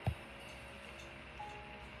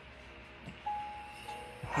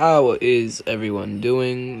How is everyone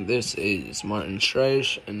doing? This is Martin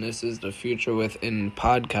Streich, and this is the Future Within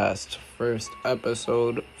podcast. First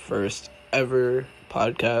episode, first ever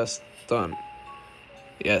podcast done.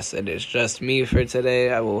 Yes, it is just me for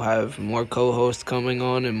today. I will have more co-hosts coming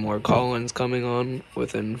on and more call-ins coming on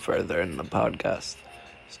within further in the podcast.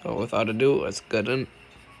 So without ado, let's get in.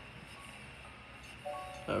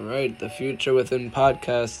 Alright, the Future Within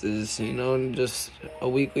podcast is, just a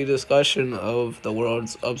weekly discussion of the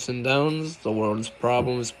world's ups and downs, the world's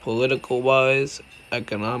problems political-wise,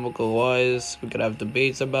 economical-wise. We could have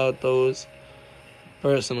debates about those.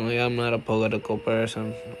 Personally, I'm not a political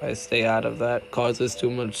person. I stay out of that. It causes too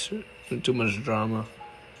much drama.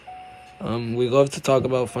 We love to talk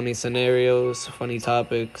about funny scenarios, funny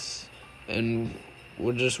topics, and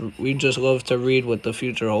we just love to read what the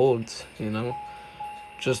future holds,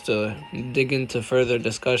 just to dig into further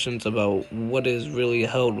discussions about what is really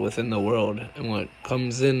held within the world and what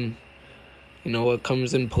comes in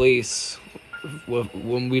place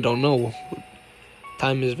when we don't know.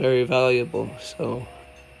 Time is very valuable, so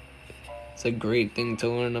it's a great thing to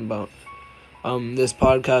learn about. This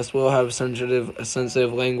podcast will have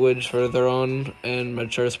sensitive language further on and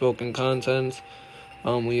mature spoken content.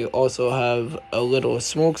 We also have a little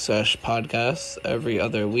smoke sesh podcast every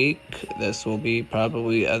other week. This will be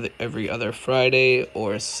probably every other Friday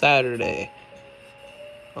or Saturday.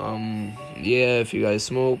 If you guys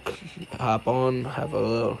smoke, hop on, have a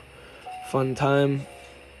little fun time.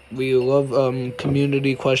 We love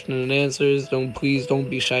community question and answers. Please don't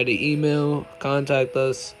be shy to email, contact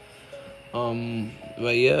us.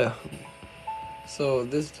 So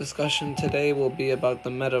this discussion today will be about the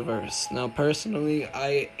metaverse. Now, personally,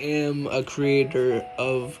 I am a creator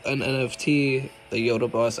of an NFT, the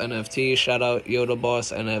Yoda Boss NFT. Shout out Yoda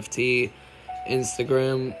Boss NFT.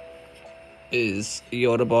 Instagram is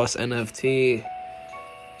Yoda Boss NFT.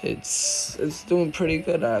 It's doing pretty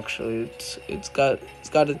good, actually. It's got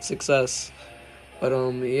its success. But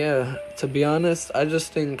to be honest, I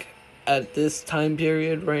just think at this time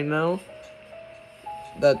period right now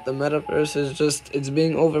that the metaverse it's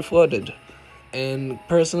being overflooded. And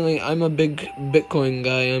personally, I'm a big Bitcoin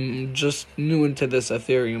guy. I'm just new into this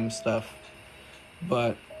Ethereum stuff.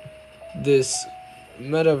 But this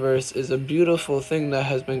metaverse is a beautiful thing that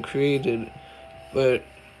has been created, but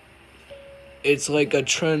it's like a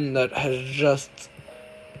trend that has just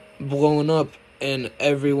blown up and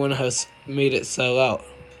everyone has made it sell out.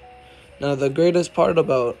 Now, the greatest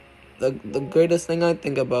thing I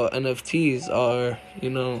think about NFTs are,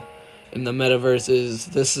 in the metaverse is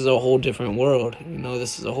this is a whole different world.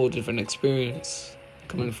 This is a whole different experience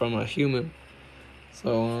coming from a human.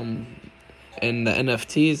 So, and the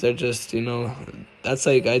NFTs are just, that's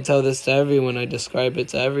like, I tell this to everyone, I describe it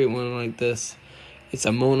to everyone like this. It's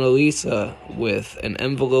a Mona Lisa with an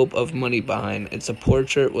envelope of money behind. It's a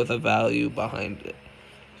portrait with a value behind it.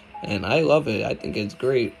 And I love it. I think it's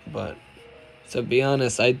great, but to be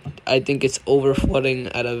honest, I think it's overflooding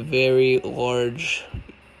at a very large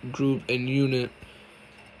group and unit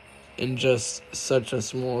in just such a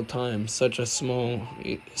small time, such a small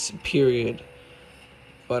period.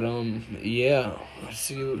 But let's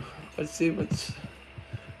see what's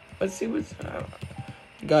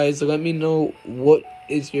guys, let me know what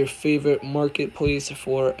is your favorite marketplace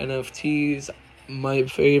for NFTs. My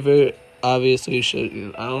favorite, obviously,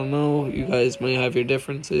 I don't know, you guys might have your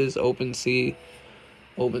differences. OpenSea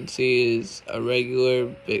is a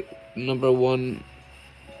regular number one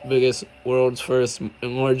biggest, world's first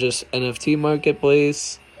and largest NFT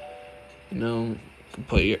marketplace. You can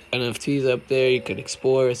put your NFTs up there, you could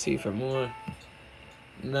explore, see for more.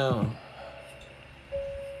 Now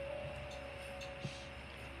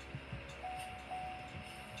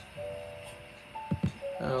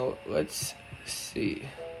let's see.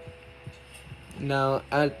 Now,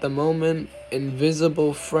 at the moment,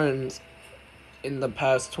 Invisible Friends in the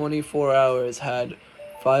past 24 hours had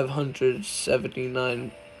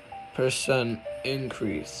 579%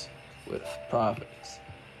 increase with profits.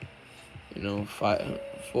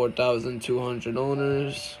 4,200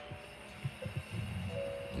 owners.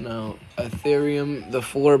 Now, Ethereum, the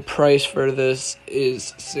floor price for this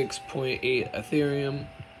is 6.8 Ethereum.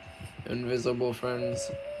 Invisible Friends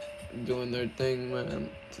doing their thing, man.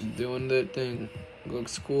 Doing their thing.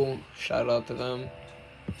 Looks cool. Shout out to them.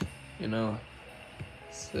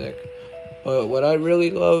 Sick. But what I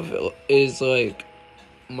really love is like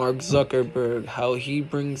Mark Zuckerberg, how he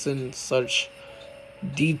brings in such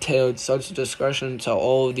discussion to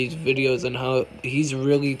all of these videos and how he's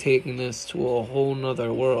really taking this to a whole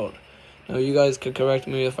nother world. Now, you guys could correct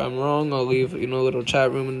me if I'm wrong. I'll leave, a little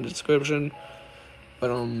chat room in the description. But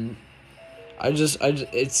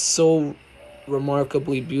it's so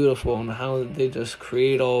remarkably beautiful on how they just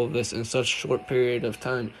create all of this in such short period of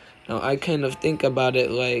time. Now I kind of think about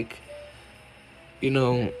it like,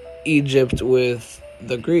 Egypt with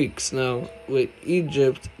the Greeks. Now with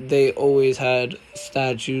Egypt, they always had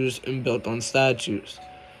statues and built on statues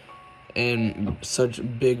and such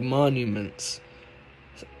big monuments.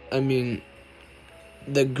 I mean,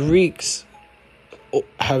 the Greeks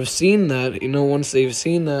have seen that, once they've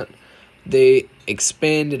seen that, they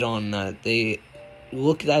expanded on that. They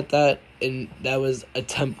looked at that, and that was a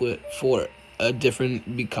template for a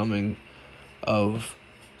different becoming of,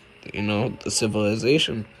 the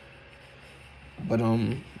civilization. But,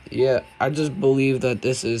 yeah, I just believe that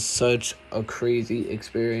this is such a crazy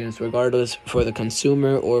experience, regardless for the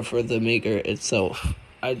consumer or for the maker itself.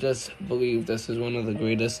 I just believe this is one of the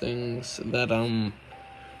greatest things that,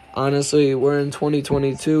 honestly, we're in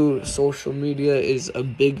 2022. Social media is a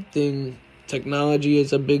big thing. Technology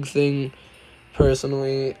is a big thing.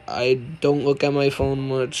 Personally, I don't look at my phone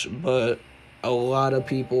much, but a lot of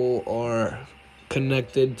people are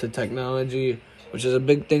connected to technology, which is a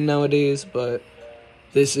big thing nowadays, but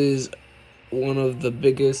this is one of the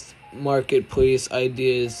biggest marketplace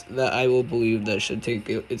ideas that I will believe that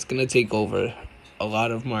it's going to take over a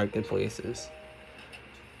lot of marketplaces.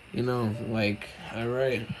 Alright,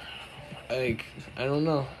 I don't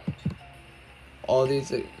know. All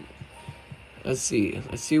these, let's see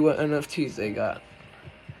what NFTs they got.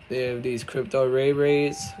 They have these crypto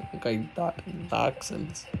rays, like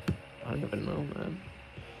dachshunds. I don't even know, man.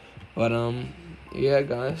 But, yeah,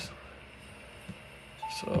 guys.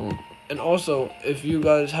 So, and also, if you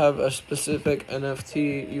guys have a specific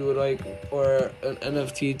NFT you would like, or an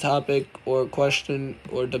NFT topic or question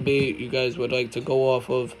or debate you guys would like to go off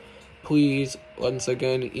of, please, once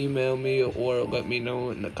again, email me or let me know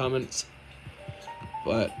in the comments.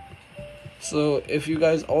 But, so, if you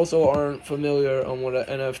guys also aren't familiar on what an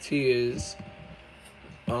NFT is,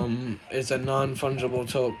 it's a non-fungible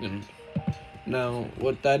token. Now,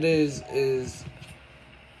 what that is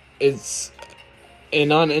it's a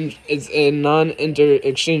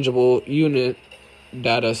non-interchangeable unit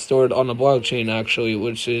data stored on a blockchain, actually,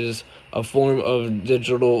 which is a form of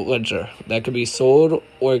digital ledger that could be sold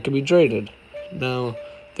or it could be traded. Now,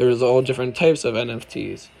 there's all different types of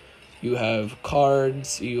NFTs. You have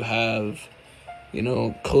cards, you have,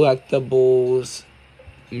 collectibles,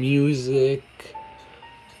 music,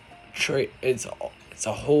 it's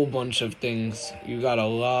a whole bunch of things. You got a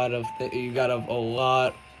lot of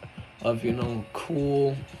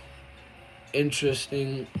cool,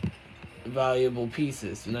 interesting, valuable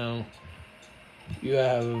pieces. Now, you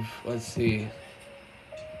have,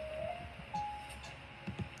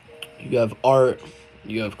 you have art,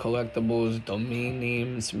 you have collectibles, domain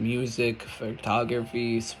names, music,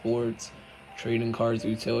 photography, sports, trading cards,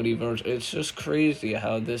 utility versions. It's just crazy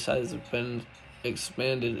how this has been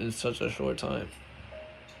expanded in such a short time.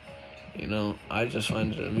 I just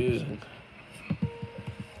find it amusing.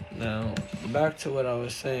 Now, back to what I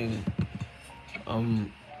was saying.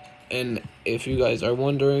 And if you guys are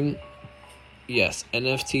wondering, yes,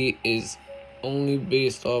 NFT is only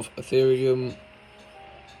based off Ethereum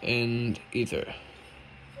and Ether.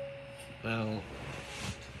 Now,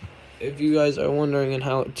 if you guys are wondering on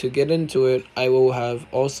how to get into it, I will have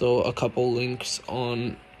also a couple links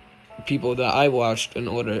on people that I watched in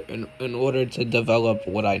order to develop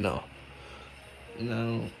what I know.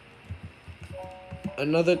 Now,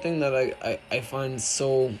 another thing that I find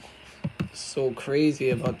so crazy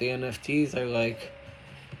about the NFTs are like,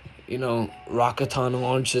 Rakuten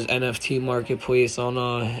launches NFT marketplace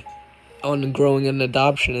on growing an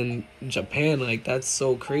adoption in Japan. Like, that's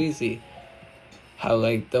so crazy. How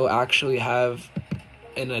they'll actually have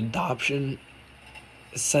an adoption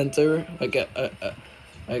center, like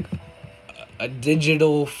a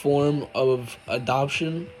digital form of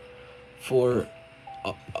adoption for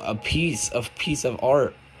a piece of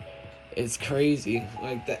art. It's crazy.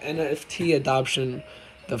 Like, the NFT adoption,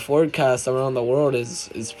 the forecast around the world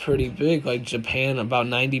is pretty big. Like, Japan about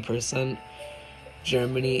 90%,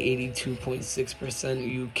 Germany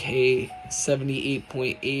 82.6%, UK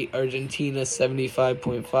 78.8%, Argentina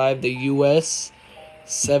 75.5%, the US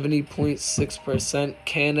 70.6%,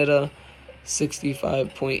 Canada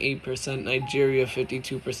 65.8%, Nigeria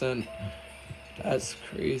 52%. That's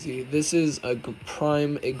crazy. This is a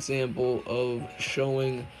prime example of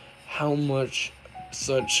showing how much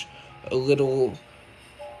such a little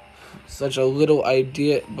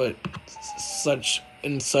idea, but such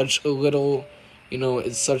a little,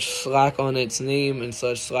 it's such slack on its name and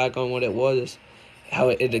such slack on what it was, how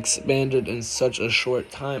it expanded in such a short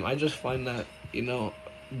time. I just find that,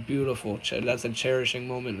 beautiful. That's a cherishing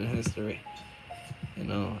moment in history.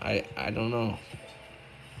 I don't know.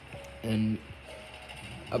 And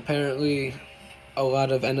apparently, a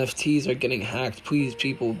lot of NFTs are getting hacked. Please,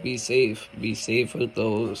 people, be safe. Be safe with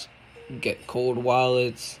those. Get cold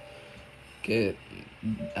wallets.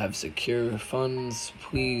 Have secure funds.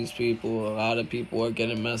 Please, people. A lot of people are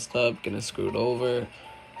getting messed up, getting screwed over.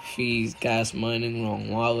 Fees, gas mining, wrong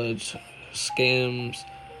wallets, scams.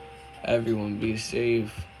 Everyone be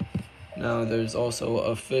safe. Now, there's also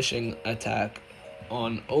a phishing attack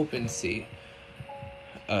on OpenSea.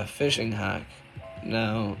 A phishing hack.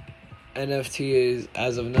 Now, NFT is,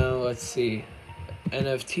 as of now, let's see.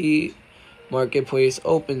 NFT marketplace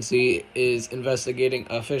OpenSea is investigating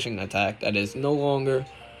a phishing attack that is no longer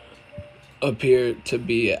appeared to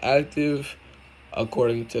be active,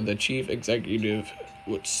 according to the chief executive,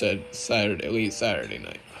 which said late Saturday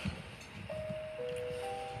night.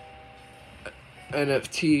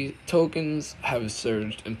 NFT tokens have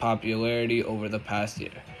surged in popularity over the past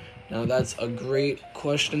year. Now that's a great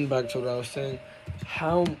question. Back to what I was saying.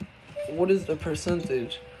 What is the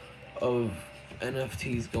percentage of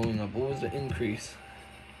NFTs going up? What was the increase?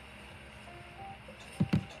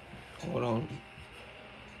 Hold on.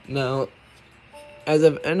 Now, as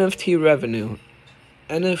of NFT revenue,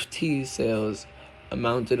 NFT sales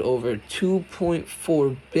amounted over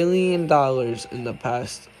 $2.4 billion in the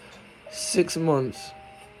past 6 months.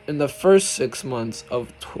 In the first 6 months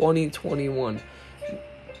of 2021,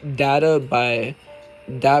 data by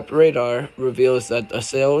DappRadar reveals that the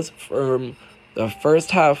sales from the first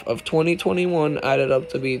half of 2021 added up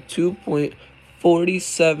to be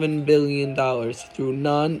 $2.47 billion through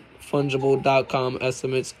non-fungible.com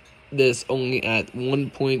estimates this only at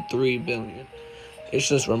 $1.3 billion. It's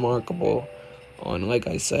just remarkable on, like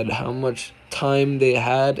I said, how much time they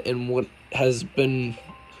had and what has been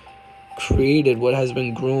created, what has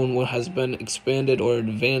been grown, what has been expanded or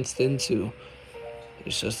advanced into.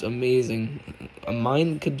 It's just amazing. A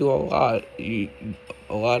mind could do a lot. A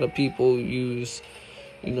lot of people use,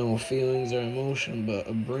 feelings or emotion, but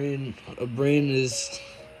a brain is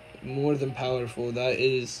more than powerful. That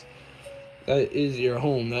is your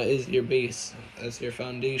home. That is your base. That's your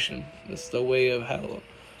foundation. That's the way of how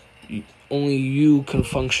only you can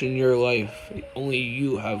function your life. Only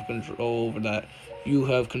you have control over that. You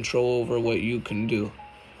have control over what you can do.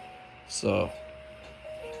 So,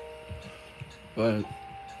 but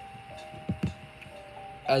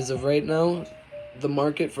as of right now, the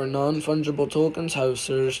market for non-fungible tokens have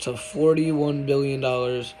surged to $41 billion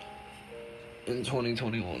in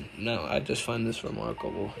 2021. Now, I just find this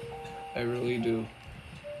remarkable. I really do.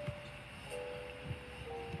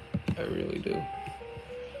 I really do.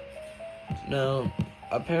 Now,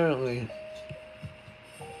 apparently,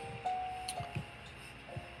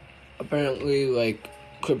 like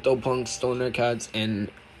CryptoPunks, Stoner Cats, and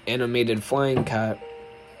Animated Flying Cat,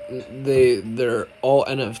 they're all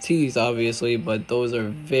NFTs, obviously, but those are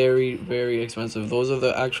very, very expensive. Those are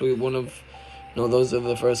those are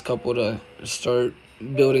the first couple to start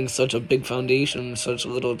building such a big foundation in such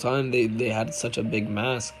little time. They had such a big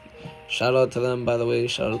mask. Shout out to them, by the way.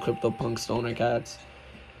 Shout out to CryptoPunks, Stoner Cats.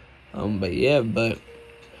 These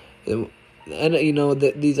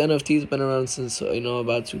NFTs been around since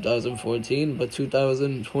about 2014, but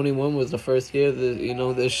 2021 was the first year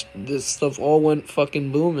that this stuff all went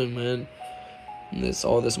fucking booming, man.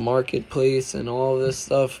 All this marketplace and all this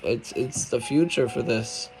stuff, it's the future for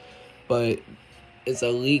this, but it's a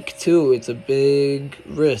leak too. It's a big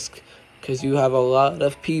risk because you have a lot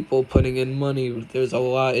of people putting in money. There's a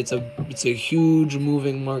lot. It's a huge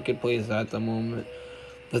moving marketplace at the moment.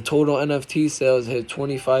 The total NFT sales hit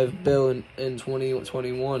 $25 billion in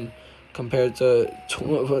 2021 compared to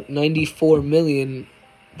 94 million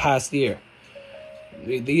past year.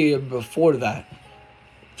 The year before that,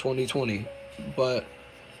 2020. But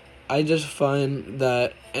I just find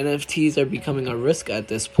that NFTs are becoming a risk at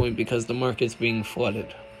this point because the market's being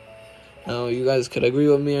flooded. Now, you guys could agree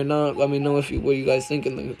with me or not. Let me know what you guys think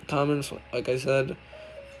in the comments, like I said.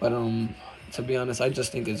 But to be honest, I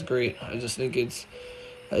just think it's great. I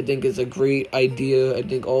think it's a great idea. I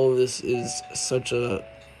think all of this is such a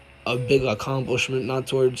big accomplishment, not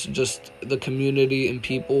towards just the community and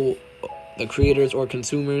people, the creators or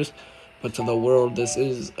consumers, but to the world. This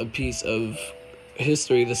is a piece of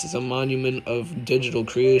history. This is a monument of digital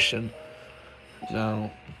creation. Now,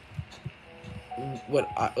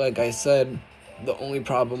 like I said, the only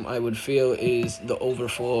problem I would feel is the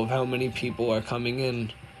overflow of how many people are coming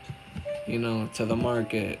in, to the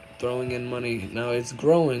market, throwing in money. Now it's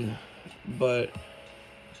growing, but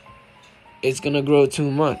it's gonna grow too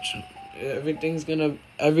much. everything's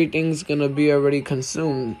gonna be already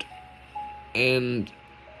consumed, and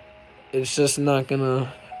it's just not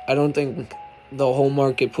gonna. I don't think the whole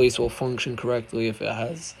marketplace will function correctly if it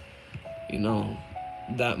has, you know,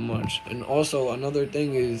 that much. And also another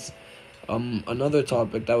thing is, another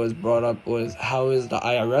topic that was brought up was, how is the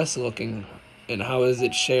IRS looking, and how is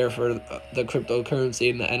its share for the cryptocurrency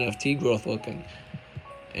and the NFT growth looking?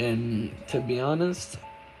 And to be honest,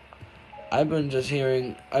 I've been just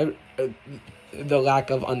hearing the lack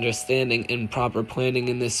of understanding and proper planning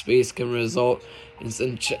in this space can result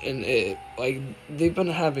in like they've been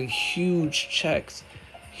having huge checks,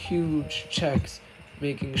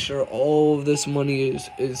 making sure all of this money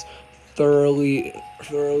is thoroughly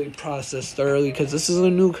processed because this is a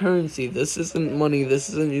new currency. This isn't money. This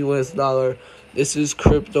isn't US dollar. This is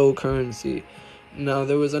cryptocurrency. Now,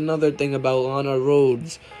 there was another thing about Lana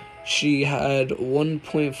Rhoades. She had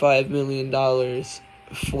 $1.5 million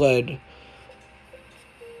fled,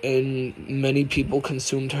 and many people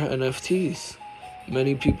consumed her NFTs.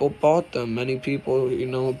 Many people bought them. Many people,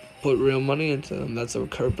 put real money into them. That's a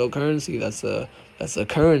cryptocurrency. That's a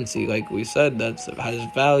currency, like we said, has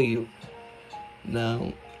value.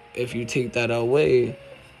 Now, if you take that away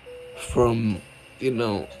from,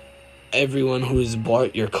 everyone who's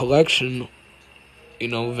bought your collection,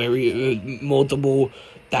 multiple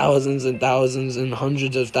thousands and thousands and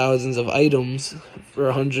hundreds of thousands of items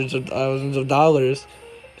for hundreds of thousands of dollars,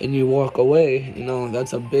 and you walk away,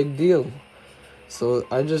 that's a big deal. So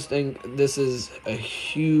I just think this is a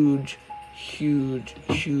huge,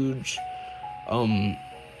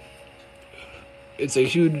 it's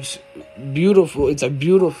a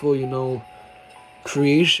beautiful,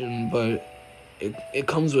 creation, but it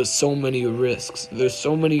comes with so many risks. There's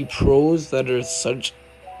so many pros that are such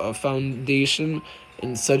a foundation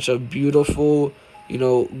and such a beautiful,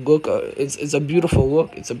 look. It's a beautiful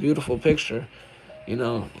look. It's a beautiful picture.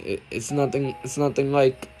 It's nothing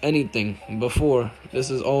like anything before. This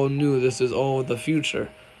is all new. This is all the future.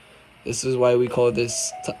 This is why we call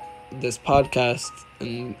this podcast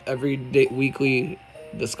and every weekly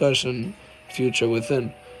discussion Future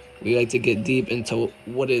Within. We like to get deep into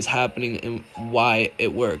what is happening and why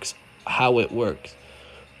it works, how it works,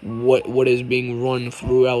 what is being run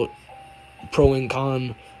throughout, pro and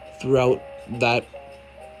con, throughout that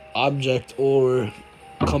object or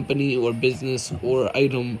company or business or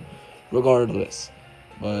item, regardless.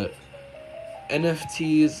 But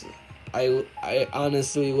NFTs, I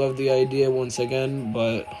honestly love the idea once again,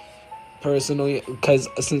 but personally, because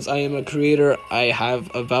since I am a creator, I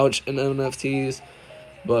have a vouch in NFTs,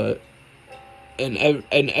 but and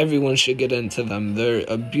everyone should get into them. They're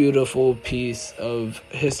a beautiful piece of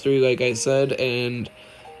history, like I said, and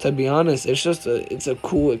to be honest, it's a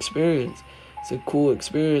cool experience. It's a cool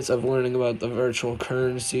experience of learning about the virtual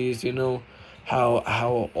currencies,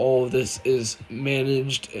 how all of this is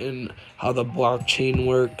managed and how the blockchain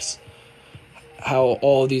works, how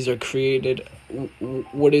all these are created,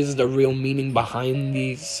 what is the real meaning behind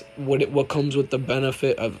these, what comes with the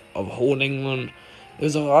benefit of holding one.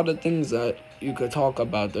 There's a lot of things that you could talk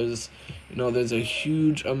about. There's a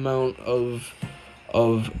huge amount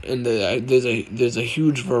there's a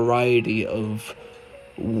huge variety of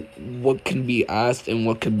what can be asked and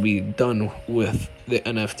what can be done with the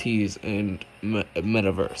NFTs and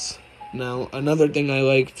metaverse. Now, another thing I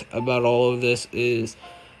liked about all of this is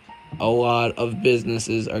a lot of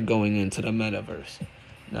businesses are going into the metaverse.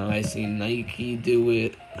 Now, I seen Nike do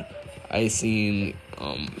it. I seen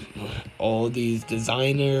all these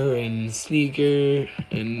designer and sneaker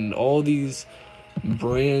and all these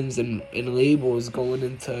brands and labels going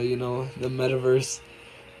into the metaverse,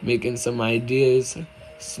 making some ideas.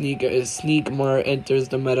 Sneakmart enters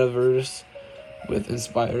the metaverse with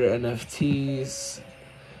inspired NFTs.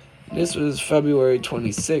 This was February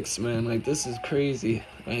 26th, man. Like, this is crazy.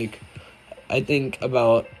 Like, I think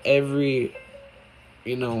about every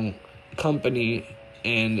company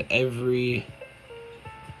and every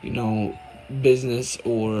business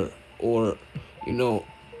or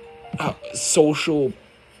social,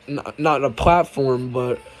 not a platform,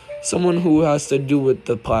 but someone who has to do with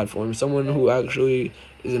the platform, someone who actually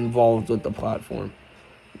is involved with the platform.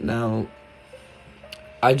 Now,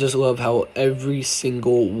 I just love how every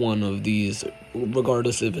single one of these,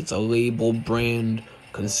 regardless if it's a label, brand,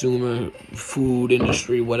 consumer, food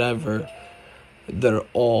industry, whatever, they're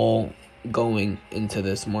all going into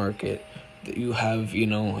this market. You have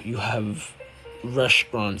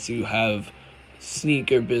restaurants, you have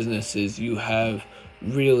sneaker businesses, you have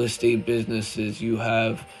real estate businesses, you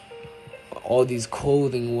have all these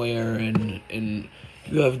clothing wear, and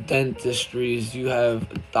you have dentistries, you have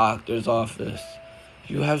doctor's office,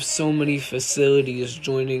 you have so many facilities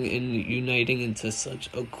joining and uniting into such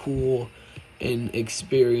a cool and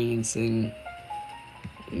experiencing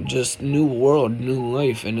just new world, new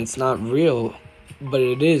life, and it's not real, but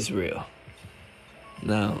it is real.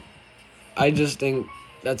 Now, I just think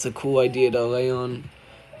that's a cool idea to lay on.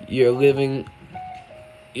 You're living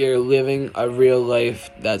a real life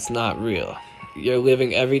that's not real. You're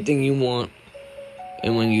living everything you want,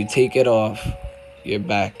 and when you take it off, you're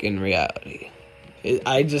back in reality.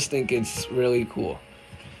 I just think it's really cool.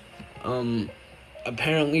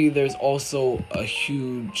 Apparently there's also a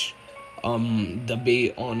huge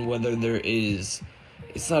debate on whether it's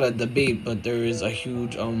not a debate, but there is a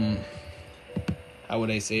huge how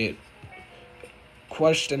would I say it,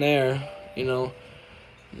 questionnaire,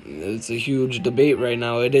 it's a huge debate right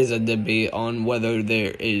now. It is a debate on whether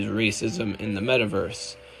there is racism in the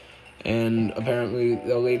metaverse. And apparently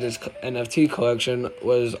the latest NFT collection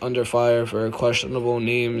was under fire for questionable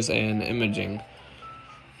names and imaging.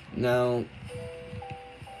 Now,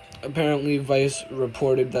 apparently Vice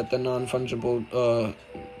reported that the non-fungible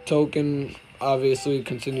token obviously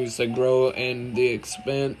continues to grow, and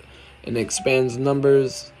expands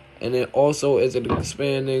numbers, and it also is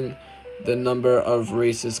expanding the number of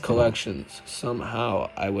racist collections. Somehow,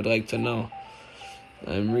 I would like to know.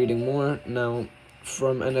 I'm reading more now.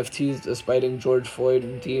 From NFTs despiting George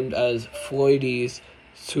Floyd deemed as Floydies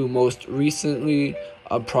to most recently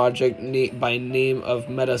a project by name of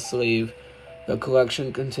Metaslave, the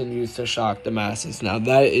collection continues to shock the masses. Now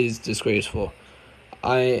that is disgraceful.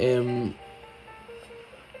 That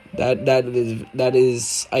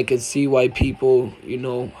is I could see why people,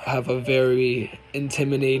 have a very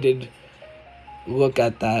intimidated look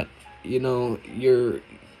at that.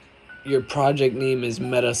 Your project name is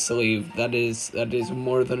Metaslave. That is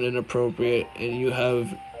more than inappropriate, and you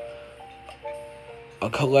have a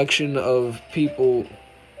collection of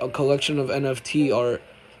NFT art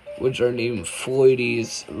which are named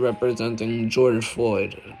Floydies representing George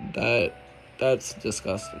Floyd. That's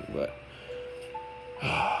disgusting, but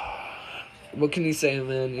what can you say,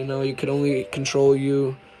 man? You could only control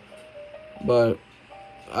you, but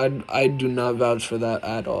I do not vouch for that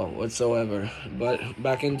at all whatsoever. But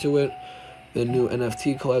back into it, the new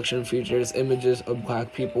NFT collection features images of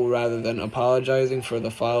black people rather than apologizing for the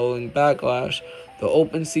following backlash. The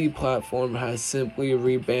OpenSea platform has simply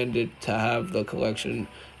rebranded to have the collection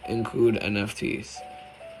include NFTs.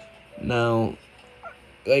 Now,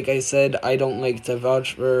 like I said, I don't like to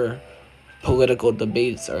vouch for political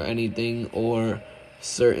debates or anything, or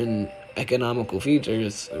certain economical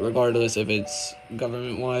features, regardless if it's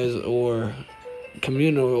government-wise or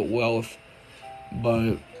communal wealth.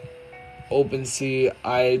 But OpenSea,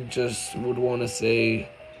 I just would want to say,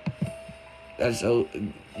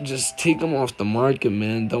 just take them off the market,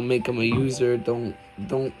 man. Don't make them a user. Don't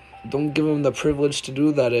give them the privilege to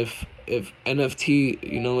do that. If NFT,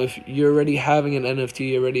 if you're already having an NFT,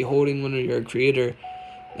 you're already holding one, or you're a creator,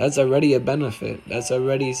 that's already a benefit. That's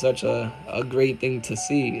already such a great thing to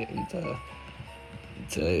see and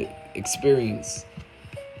to experience.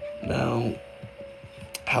 Now,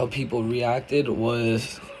 how people reacted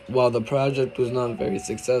was, while the project was not very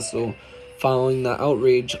successful, following the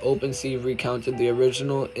outrage, OpenSea recounted the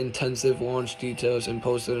original intensive launch details and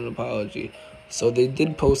posted an apology. So they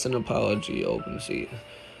did post an apology, OpenSea.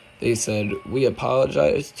 They said, "We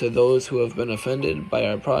apologize to those who have been offended by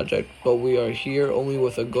our project, but we are here only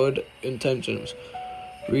with a good intentions."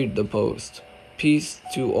 Read the post. Peace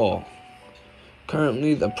to all.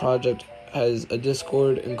 Currently, the project has a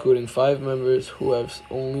Discord including 5 members who have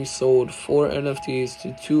only sold 4 NFTs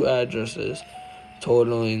to 2 addresses,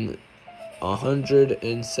 totaling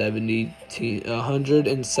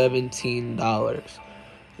 $117.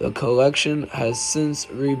 The collection has since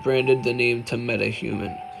rebranded the name to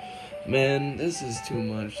MetaHuman. Man, this is too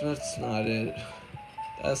much. That's not it.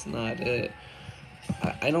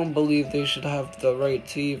 I don't believe they should have the right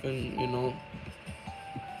to even,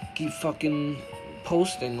 keep fucking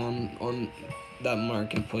posting on that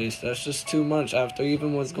marketplace. That's just too much. After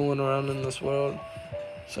even what's going around in this world,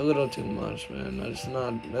 it's a little too much, man. That's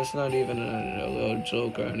not even a little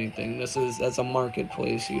joke or anything. That's a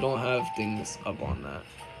marketplace. You don't have things up on that.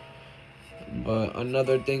 But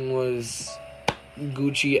another thing was,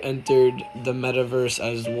 Gucci entered the metaverse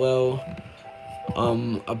as well.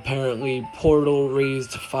 Apparently Portal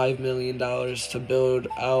raised $5 million to build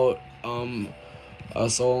out a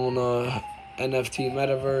Solana NFT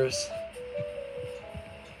metaverse.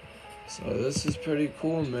 So this is pretty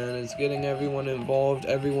cool, man. It's getting everyone involved.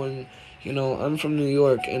 Everyone, I'm from New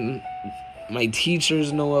York, and my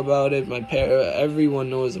teachers know about it. Everyone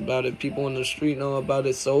knows about it. People on the street know about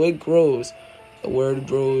it. So it grows. the word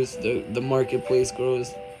grows, the marketplace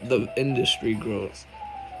grows, the industry grows,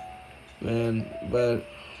 man. But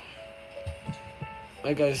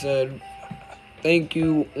like I said, thank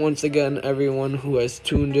you once again, everyone who has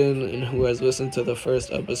tuned in and who has listened to the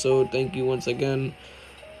first episode. Thank you once again.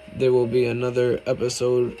 There will be another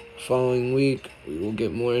episode following week. We will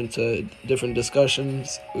get more into different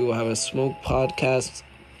discussions. We will have a smoke podcast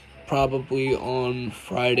probably on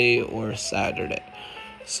Friday or Saturday.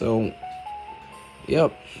 So,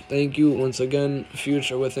 yep. Thank you once again.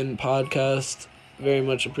 Future Within Podcast. Very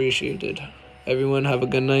much appreciated. Everyone have a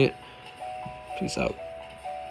good night. Peace out.